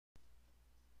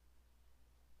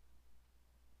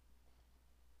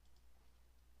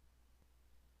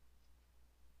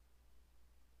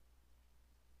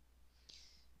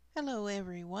Hello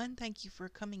everyone, thank you for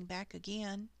coming back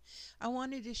again. I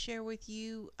wanted to share with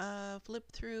you a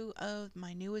flip through of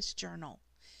my newest journal.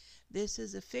 This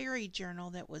is a fairy journal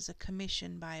that was a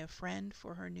commission by a friend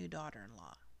for her new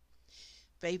daughter-in-law.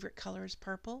 Favorite color is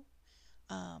purple,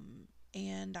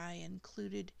 and I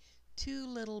included two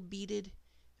little beaded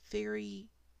fairy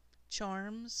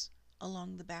charms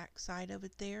along the back side of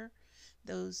it there.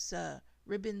 Those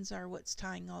ribbons are what's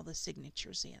tying all the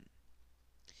signatures in.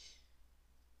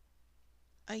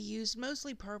 I used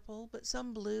mostly purple, but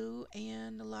some blue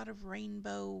and a lot of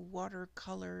rainbow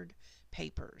watercolored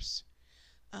papers.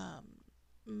 A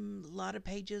lot of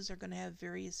pages are going to have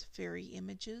various fairy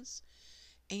images,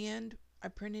 and I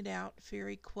printed out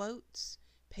fairy quotes,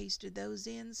 pasted those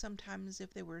in. Sometimes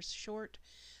if they were short,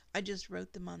 I just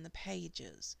wrote them on the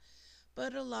pages.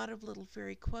 But a lot of little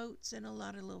fairy quotes and a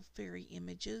lot of little fairy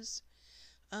images.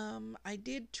 I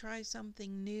did try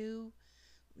something new,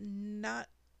 not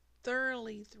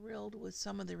thoroughly thrilled with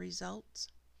some of the results.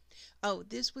 Oh,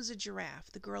 this was a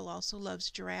giraffe. The girl also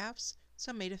loves giraffes,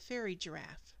 so I made a fairy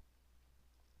giraffe.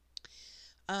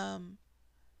 Um,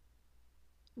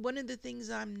 One of the things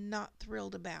I'm not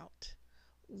thrilled about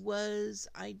was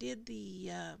I did the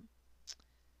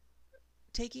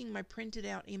taking my printed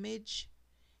out image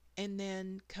and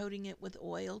then coating it with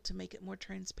oil to make it more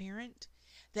transparent.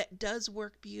 That does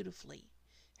work beautifully.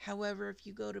 However, if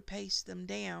you go to paste them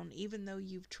down, even though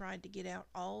you've tried to get out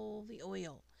all the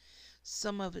oil,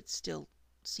 some of it still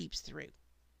seeps through.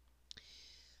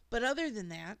 But other than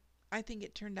that, I think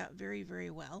it turned out very, very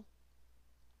well.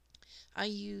 I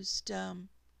used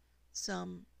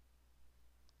some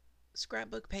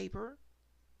scrapbook paper.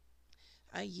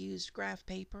 I used graph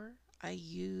paper. I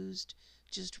used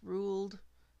just ruled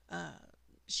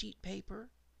sheet paper.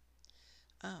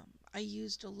 I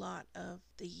used a lot of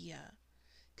the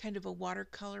kind of a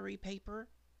watercolory paper.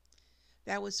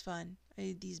 That was fun. I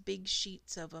had these big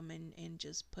sheets of them and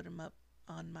just put them up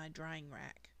on my drying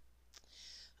rack.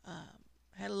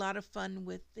 Had a lot of fun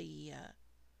with the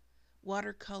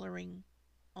watercoloring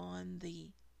on the...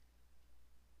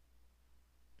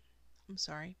 I'm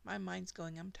sorry, my mind's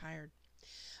going, I'm tired.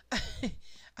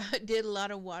 I did a lot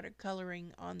of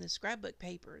watercoloring on the scrapbook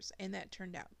papers, and that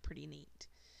turned out pretty neat.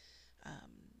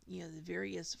 The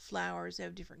various flowers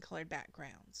have different colored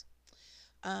backgrounds.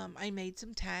 I made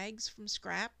some tags from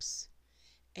scraps,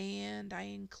 and I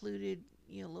included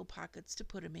little pockets to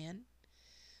put them in.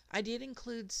 I did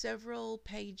include several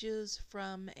pages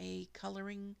from a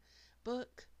coloring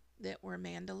book that were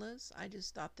mandalas. I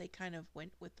just thought they kind of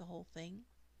went with the whole thing.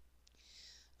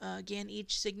 Again,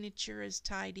 each signature is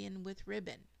tied in with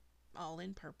ribbon, all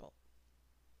in purple.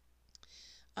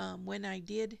 When I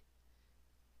did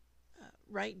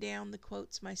write down the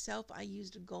quotes myself, I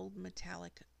used a gold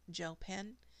metallic gel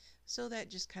pen, so that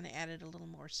just kind of added a little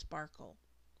more sparkle.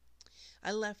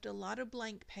 I left a lot of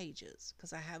blank pages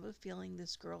because I have a feeling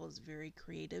this girl is very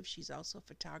creative. She's also a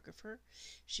photographer.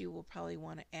 She will probably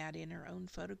want to add in her own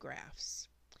photographs.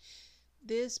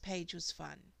 This page was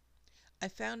fun. I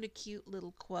found a cute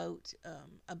little quote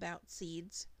about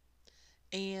seeds,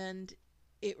 and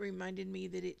it reminded me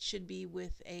that it should be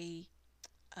with a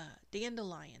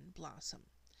dandelion blossom,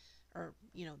 or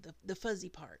the fuzzy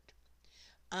part.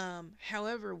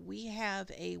 However, we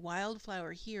have a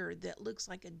wildflower here that looks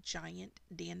like a giant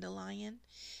dandelion,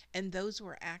 and those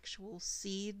were actual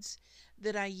seeds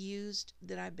that I used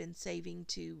that I've been saving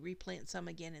to replant some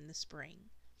again in the spring,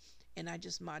 and I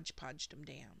just Mod Podged them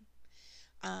down.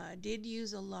 I did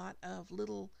use a lot of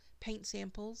little paint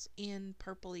samples in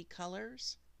purpley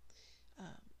colors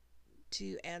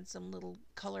to add some little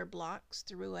color blocks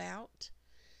throughout.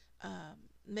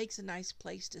 Makes a nice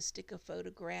place to stick a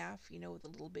photograph, with a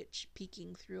little bit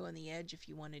peeking through on the edge if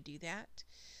you want to do that.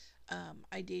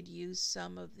 I did use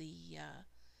some of the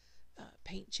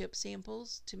paint chip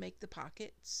samples to make the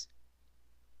pockets.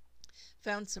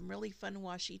 Found some really fun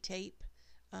washi tape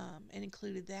and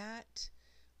included that.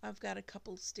 I've got a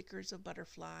couple stickers of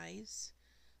butterflies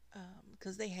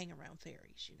because they hang around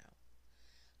fairies.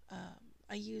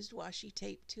 I used washi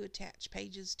tape to attach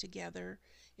pages together.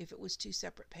 If it was two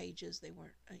separate pages, they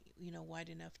weren't, wide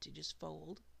enough to just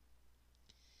fold.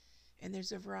 And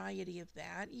there's a variety of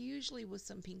that, usually with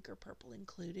some pink or purple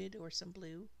included, or some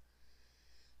blue.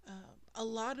 A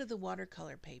lot of the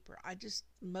watercolor paper,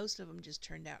 most of them just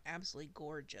turned out absolutely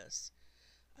gorgeous.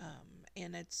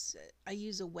 And I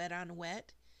use a wet on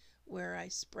wet, where I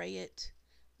spray it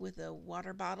with a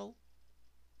water bottle,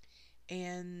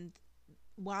 and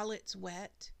while it's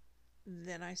wet,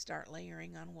 then I start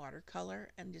layering on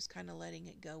watercolor and just kind of letting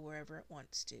it go wherever it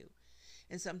wants to.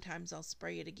 And sometimes I'll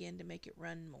spray it again to make it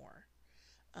run more.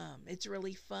 It's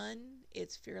really fun.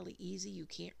 It's fairly easy. You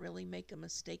can't really make a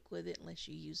mistake with it unless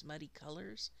you use muddy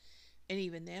colors. And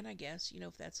even then, I guess,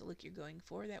 if that's the look you're going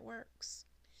for, that works.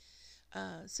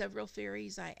 Several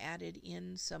fairies, I added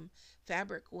in some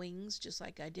fabric wings, just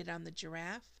like I did on the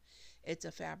giraffe. It's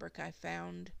a fabric I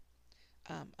found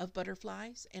of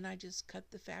butterflies, and I just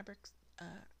cut the fabric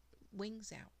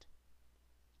wings out.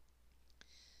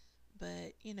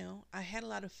 But, I had a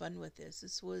lot of fun with this.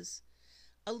 This was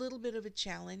a little bit of a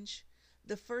challenge.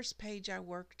 The first page I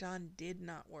worked on did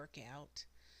not work out,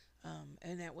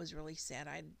 and that was really sad.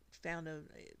 I found a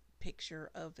picture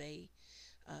of a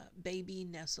baby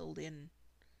nestled in,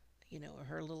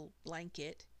 her little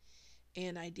blanket,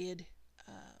 and I did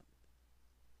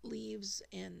leaves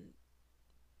and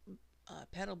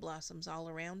petal blossoms all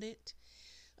around it.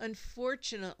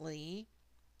 Unfortunately,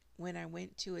 when I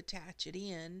went to attach it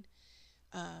in,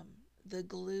 the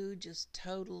glue just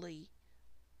totally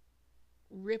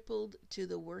rippled to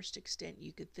the worst extent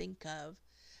you could think of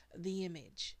the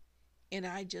image, and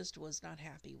I just was not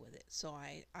happy with it. So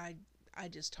I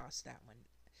just tossed that one.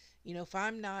 If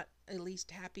I'm not at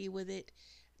least happy with it,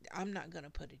 I'm not going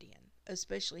to put it in,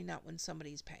 especially not when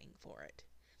somebody's paying for it.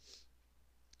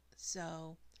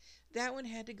 So that one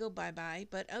had to go bye-bye,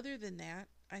 but other than that,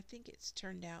 I think it's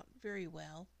turned out very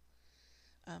well.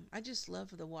 I just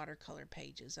love the watercolor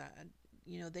pages.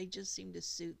 They just seem to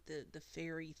suit the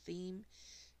fairy theme.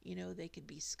 They could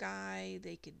be sky,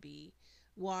 they could be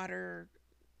water,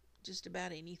 just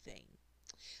about anything.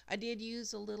 I did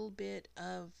use a little bit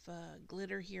of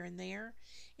glitter here and there,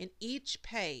 and each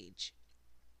page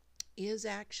is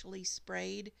actually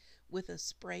sprayed with a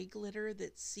spray glitter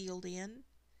that's sealed in.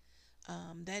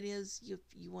 That is, if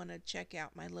you want to check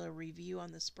out my little review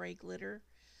on the spray glitter,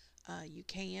 you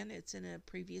can. It's in a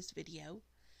previous video.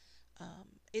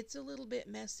 It's a little bit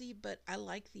messy, but I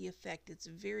like the effect. It's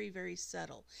very, very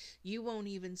subtle. You won't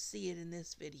even see it in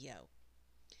this video.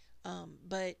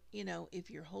 But, if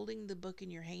you're holding the book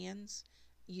in your hands,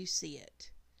 you see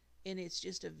it. And it's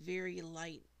just a very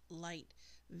light,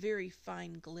 very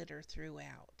fine glitter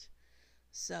throughout.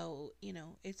 So,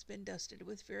 it's been dusted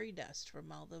with fairy dust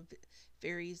from all the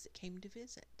fairies that came to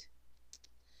visit.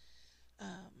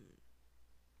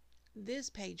 This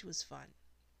page was fun.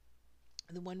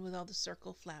 The one with all the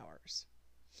circle flowers.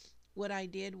 What I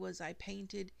did was I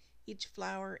painted each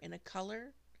flower in a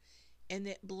color, and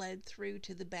it bled through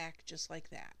to the back just like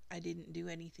that. I didn't do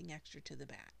anything extra to the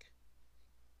back.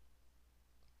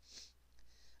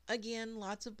 Again,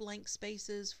 lots of blank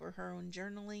spaces for her own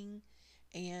journaling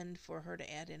and for her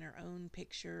to add in her own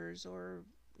pictures or,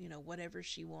 whatever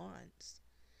she wants.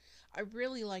 I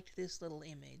really liked this little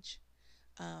image.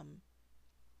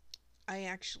 I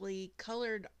actually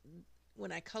colored,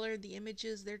 when I colored the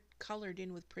images, they're colored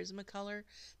in with Prismacolor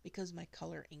because my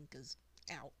color ink is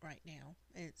out right now,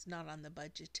 and it's not on the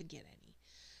budget to get any.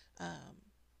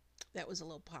 That was a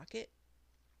little pocket.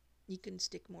 You can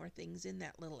stick more things in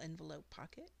that little envelope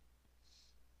pocket.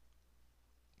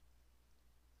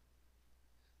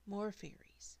 More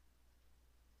fairies.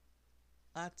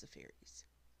 Lots of fairies.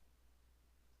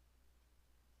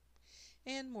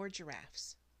 And more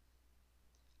giraffes.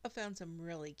 I found some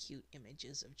really cute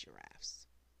images of giraffes.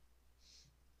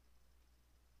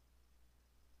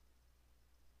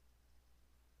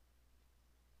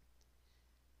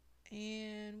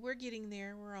 And we're getting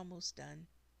there. We're almost done.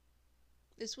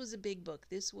 This was a big book.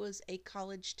 This was a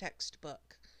college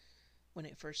textbook when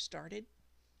it first started.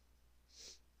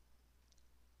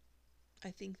 I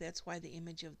think that's why the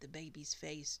image of the baby's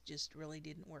face just really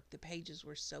didn't work. The pages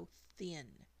were so thin.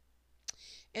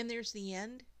 And there's the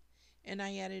end. And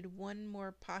I added one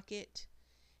more pocket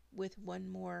with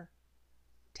one more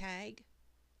tag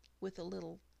with a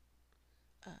little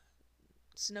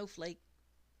snowflake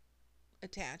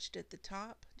attached at the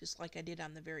top, just like I did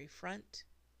on the very front.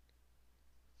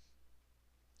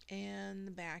 And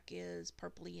the back is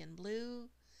purpley and blue.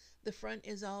 The front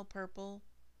is all purple.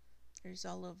 There's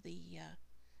all of the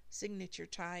signature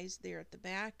ties there at the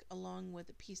back, along with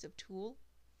a piece of tulle.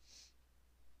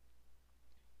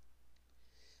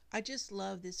 I just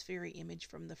love this fairy image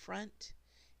from the front.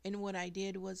 And what I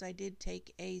did was I did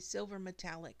take a silver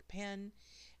metallic pen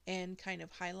and kind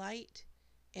of highlight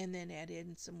and then add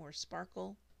in some more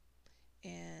sparkle.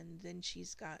 And then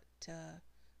she's got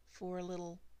 4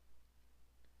 little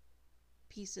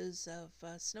pieces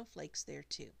of snowflakes there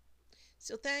too.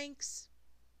 So thanks.